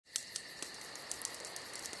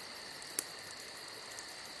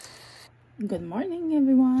Good morning,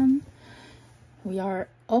 everyone. We are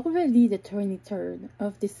already the 23rd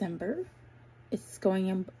of December. It's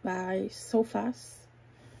going by so fast.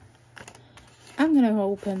 I'm gonna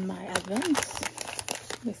open my advents.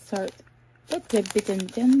 Let's start with the Bitten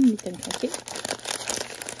Mitten, mitainecroquee.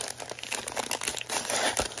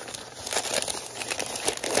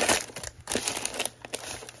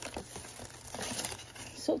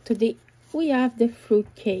 So today we have the fruit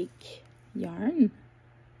cake yarn.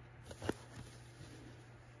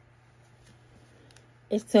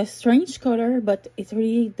 It's a strange color, but it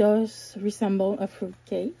really does resemble a fruit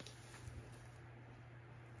cake.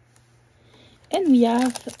 And we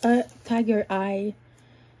have a tiger eye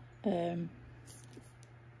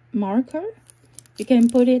marker. You can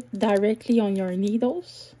put it directly on your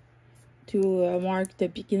needles to mark the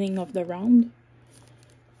beginning of the round.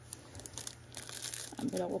 I'm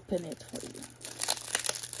gonna open it for you.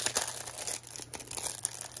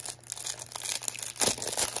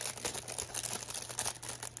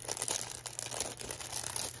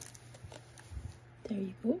 There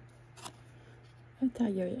you go, a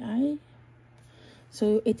tiger eye.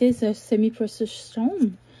 So it is a semi-precious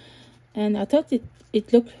stone, and I thought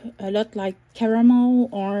it looked a lot like caramel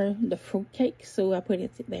or the fruit cake, so I put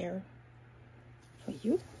it there for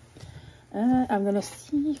you. I'm gonna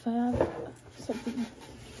see if I have something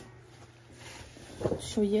to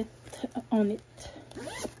show you on it.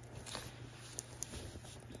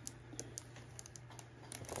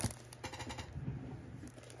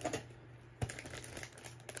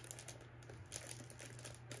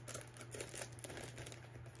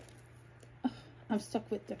 I'm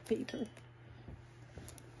stuck with the paper.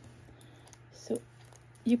 So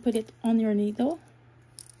you put it on your needle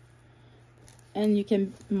and you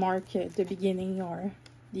can mark the beginning or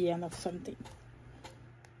the end of something.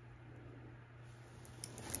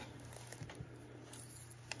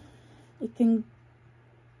 It can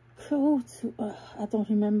go to, I don't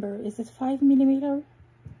remember, is it 5mm?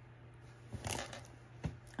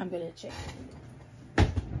 I'm gonna check.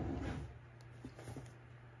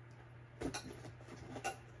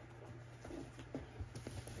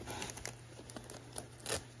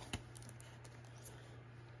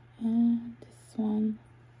 And this one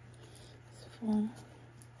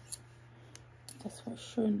is that's for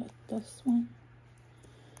sure not this one.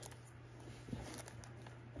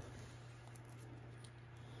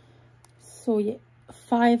 So yeah,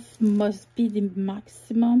 5 must be the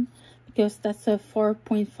maximum because that's a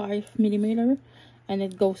 4.5mm and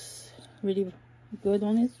it goes really good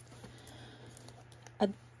on it. I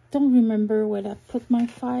don't remember where I put my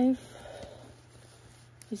 5.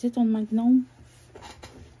 Is it on my gnome?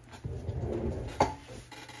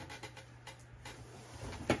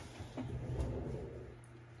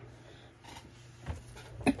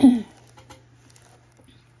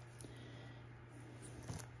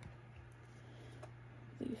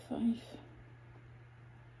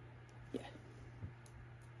 Yeah,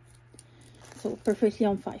 so perfectly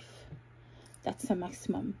on 5. That's a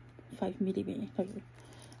maximum 5mm.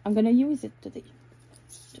 I'm gonna use it today.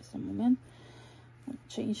 Just a moment. I'll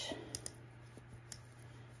change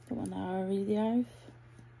the one I already have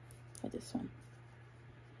for this one.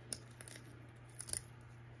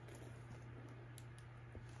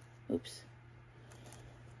 Oops.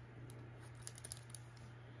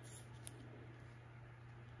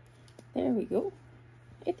 There we go.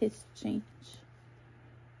 It is changed.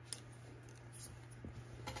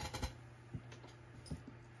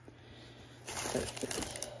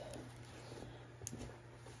 Perfect.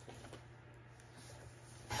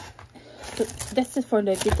 So that's it for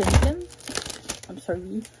the Bitten Mitten. I'm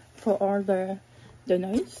sorry for all the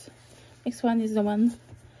noise. Next one is the one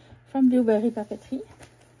from Blueberry Papeterie.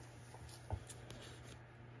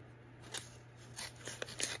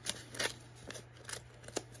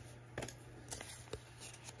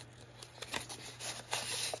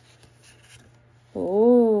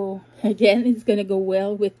 Oh, again, it's gonna go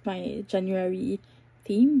well with my January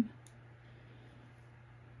theme.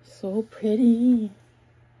 So pretty.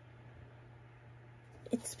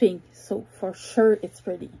 It's pink, so for sure it's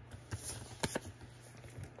pretty.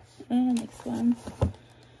 And next one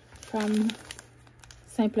from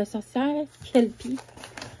Simple Sorcière, Kelpie.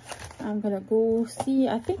 I'm gonna go see.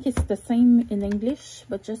 I think it's the same in English,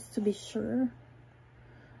 but just to be sure.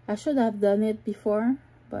 I should have done it before,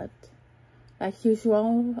 but like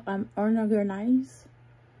usual, I'm unorganized.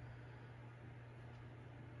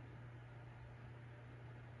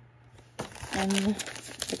 And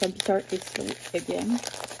the computer is slow again.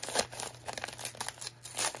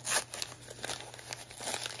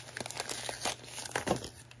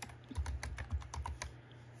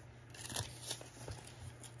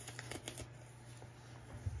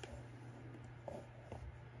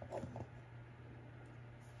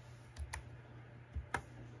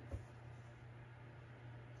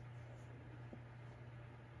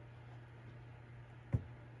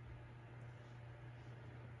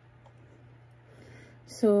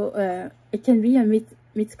 So it can be a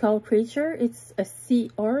mythical creature. It's a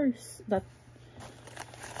sea horse that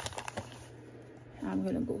I'm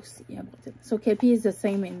gonna go see about it. So kelpie is the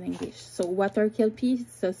same in English. So water kelpie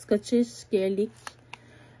is a Scottish Gaelic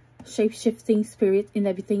shape-shifting spirit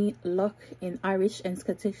inhabiting luck in Irish and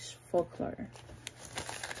Scottish folklore.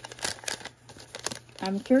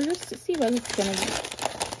 I'm curious to see what it's gonna be.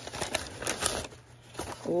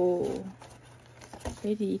 Oh,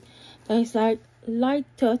 pretty. There's like light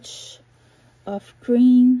touch of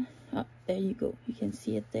green. Oh, there you go. You can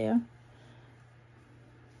see it there.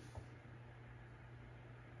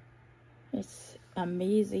 It's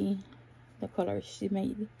amazing, the color she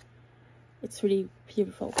made. It's really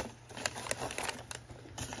beautiful.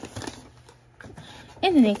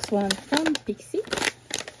 And the next one from Pixie.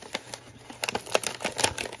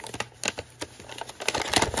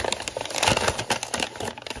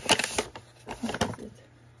 What is it?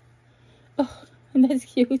 Oh, that's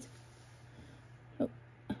cute. Oh,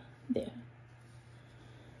 there.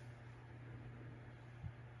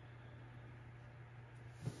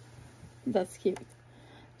 That's cute.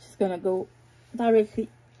 She's gonna go directly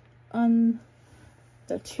on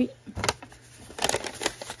the tree.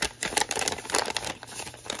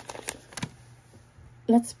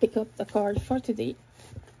 Let's pick up the card for today,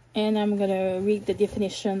 and I'm gonna read the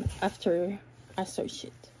definition after I search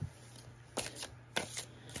it.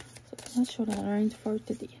 So what should I learn for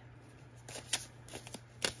today?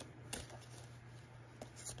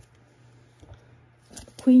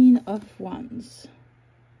 Queen of Wands.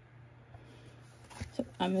 So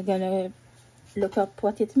I'm gonna look up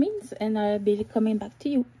what it means, and I'll be coming back to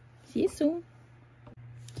you. See you soon.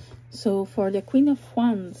 So for the Queen of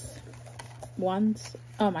Wands,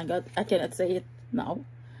 oh my god, I cannot say it now.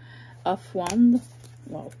 Of Wand,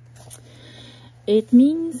 wow. It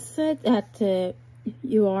means that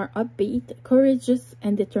you are upbeat, courageous,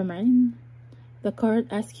 and determined. The card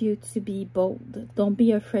asks you to be bold. Don't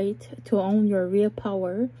be afraid to own your real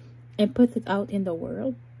power and put it out in the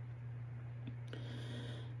world.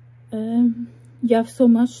 You have so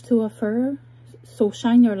much to offer, so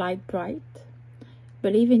shine your light bright.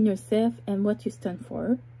 Believe in yourself and what you stand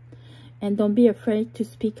for. And don't be afraid to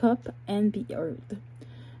speak up and be heard.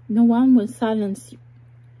 No one will silence you.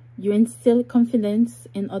 You instill confidence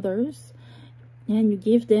in others, and you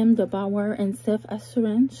give them the power and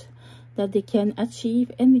self-assurance that they can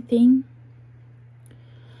achieve anything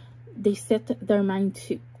they set their mind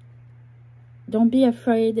to. Don't be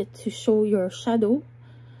afraid to show your shadow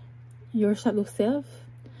self.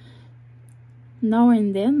 Now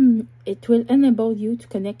and then, it will enable you to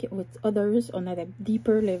connect with others on a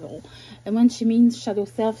deeper level. And when she means shadow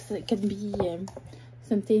self, it can be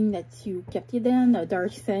something that you kept hidden, a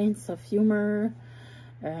dark sense of humor,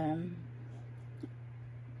 a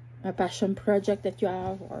passion project that you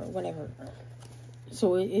have, or whatever.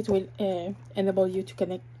 So it will enable you to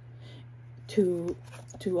connect to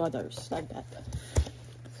others like that.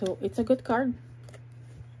 So it's a good card.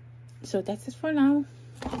 So that's it for now.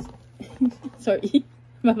 Sorry.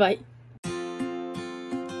 Bye bye.